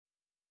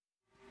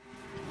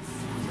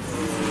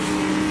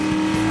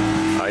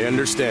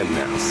understand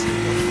now.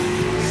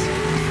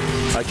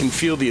 I can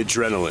feel the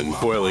adrenaline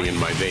boiling in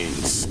my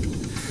veins.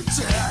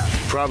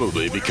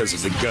 Probably because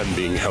of the gun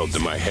being held to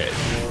my head.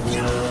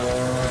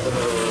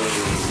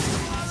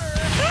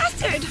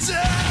 Bastard!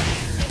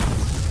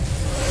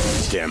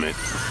 Damn it.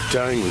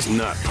 Dying was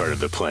not part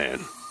of the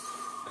plan.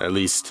 At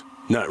least,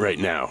 not right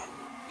now.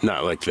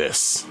 Not like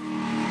this.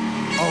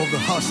 All the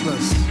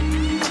hustlers.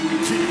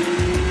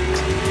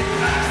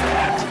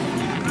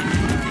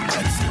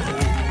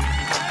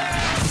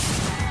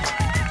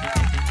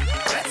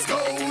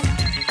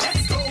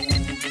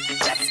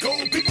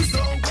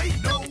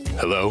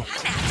 Hello?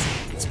 Hi,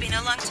 Matt. It's been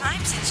a long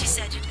time since you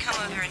said you'd come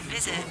over and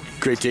visit.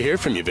 Great to hear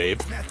from you, babe.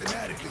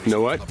 You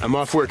know what? I'm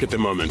off work at the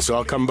moment, so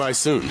I'll come by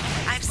soon.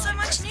 I have so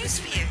much news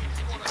for you.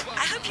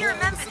 I hope you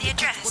remember the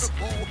address.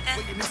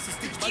 And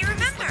do you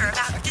remember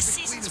about this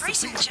season's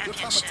racing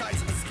championship?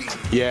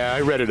 Yeah,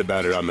 I read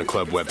about it on the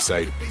club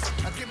website.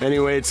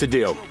 Anyway, it's a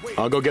deal.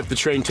 I'll go get the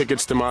train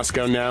tickets to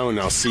Moscow now, and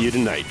I'll see you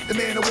tonight. The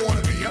man I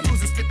wanna be, I'm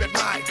losing sleep at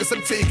night, cause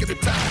I'm taking the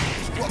time.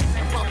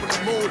 I'm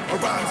properly mode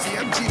around, see,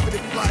 I'm keeping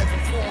it live for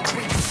 4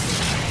 weeks.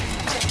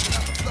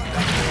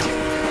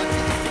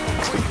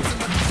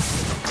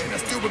 And I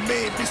still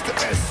remain Mr.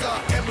 SR,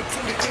 ever to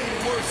the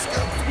end, worst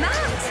scout.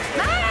 Max!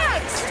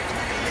 Max!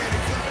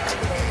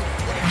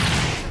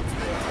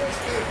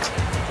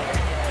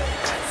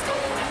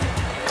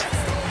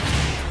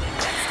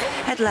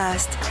 At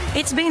last.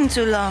 It's been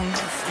too long.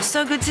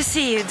 So good to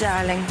see you,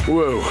 darling.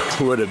 Whoa,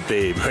 what a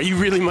babe. Are you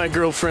really my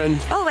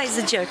girlfriend? Always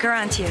a joker,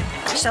 aren't you?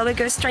 Shall we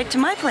go straight to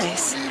my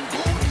place?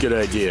 Good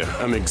idea.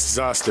 I'm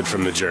exhausted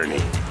from the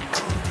journey.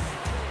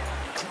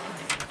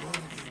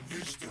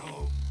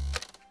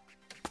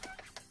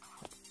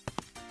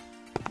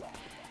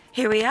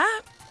 Here we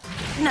are.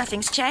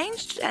 Nothing's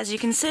changed, as you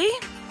can see.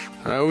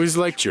 I always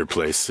liked your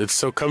place. It's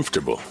so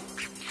comfortable.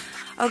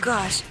 Oh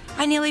gosh,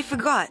 I nearly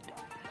forgot.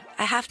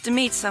 I have to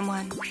meet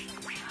someone.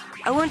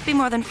 I won't be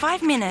more than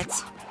 5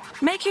 minutes.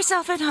 Make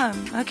yourself at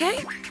home,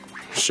 okay?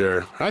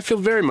 Sure. I feel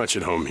very much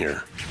at home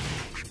here.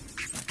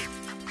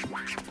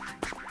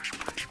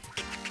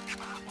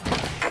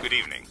 Good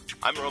evening.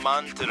 I'm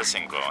Roman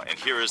Tarasenko, and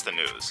here is the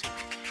news.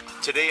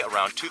 Today,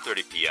 around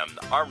 2:30 p.m.,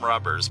 the armed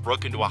robbers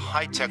broke into a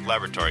high-tech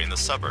laboratory in the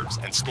suburbs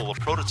and stole a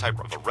prototype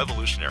of a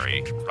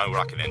revolutionary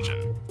rocket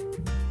engine.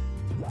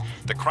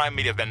 The crime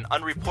may have been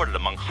unreported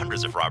among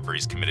hundreds of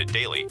robberies committed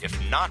daily, if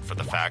not for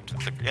the fact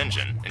that the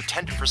engine,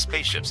 intended for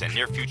spaceships and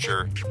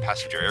near-future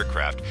passenger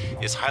aircraft,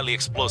 is highly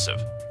explosive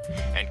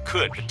and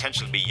could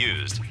potentially be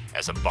used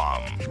as a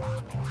bomb.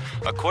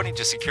 According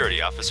to security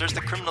officers,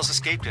 the criminals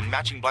escaped in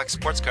matching black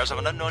sports cars of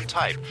an unknown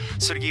type.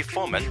 Sergei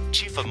Fomin,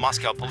 chief of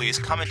Moscow police,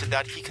 commented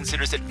that he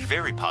considers it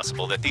very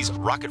possible that these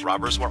rocket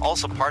robbers were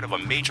also part of a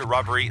major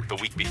robbery the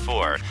week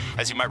before.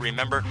 As you might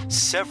remember,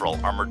 several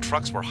armored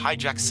trucks were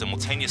hijacked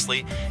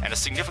simultaneously, and a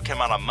significant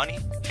amount of money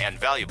and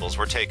valuables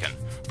were taken.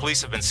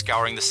 Police have been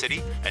scouring the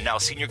city, and now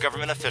senior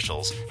government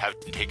officials have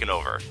taken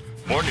over.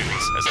 More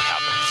news as it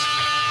happens.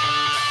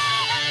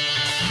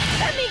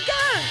 Let me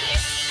go! You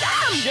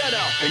scum! Shut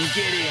up and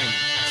get in!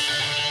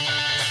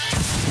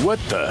 What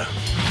the?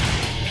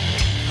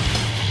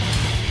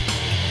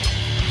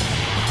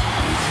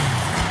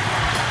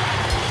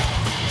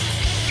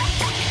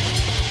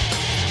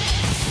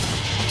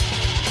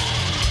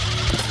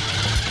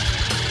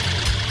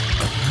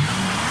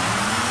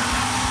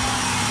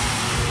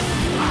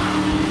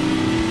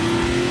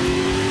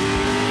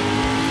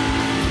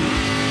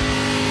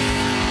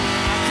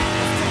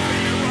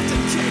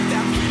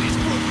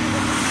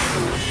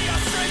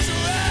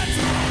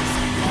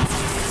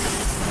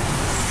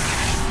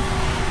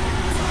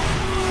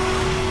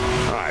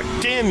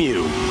 Damn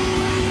you!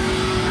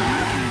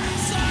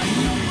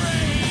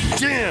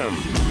 Damn!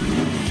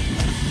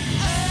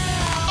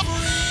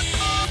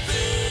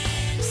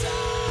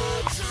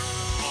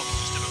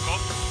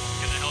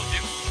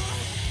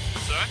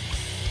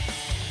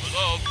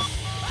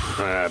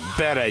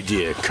 Bad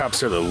idea.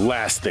 Cops are the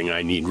last thing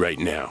I need right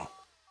now.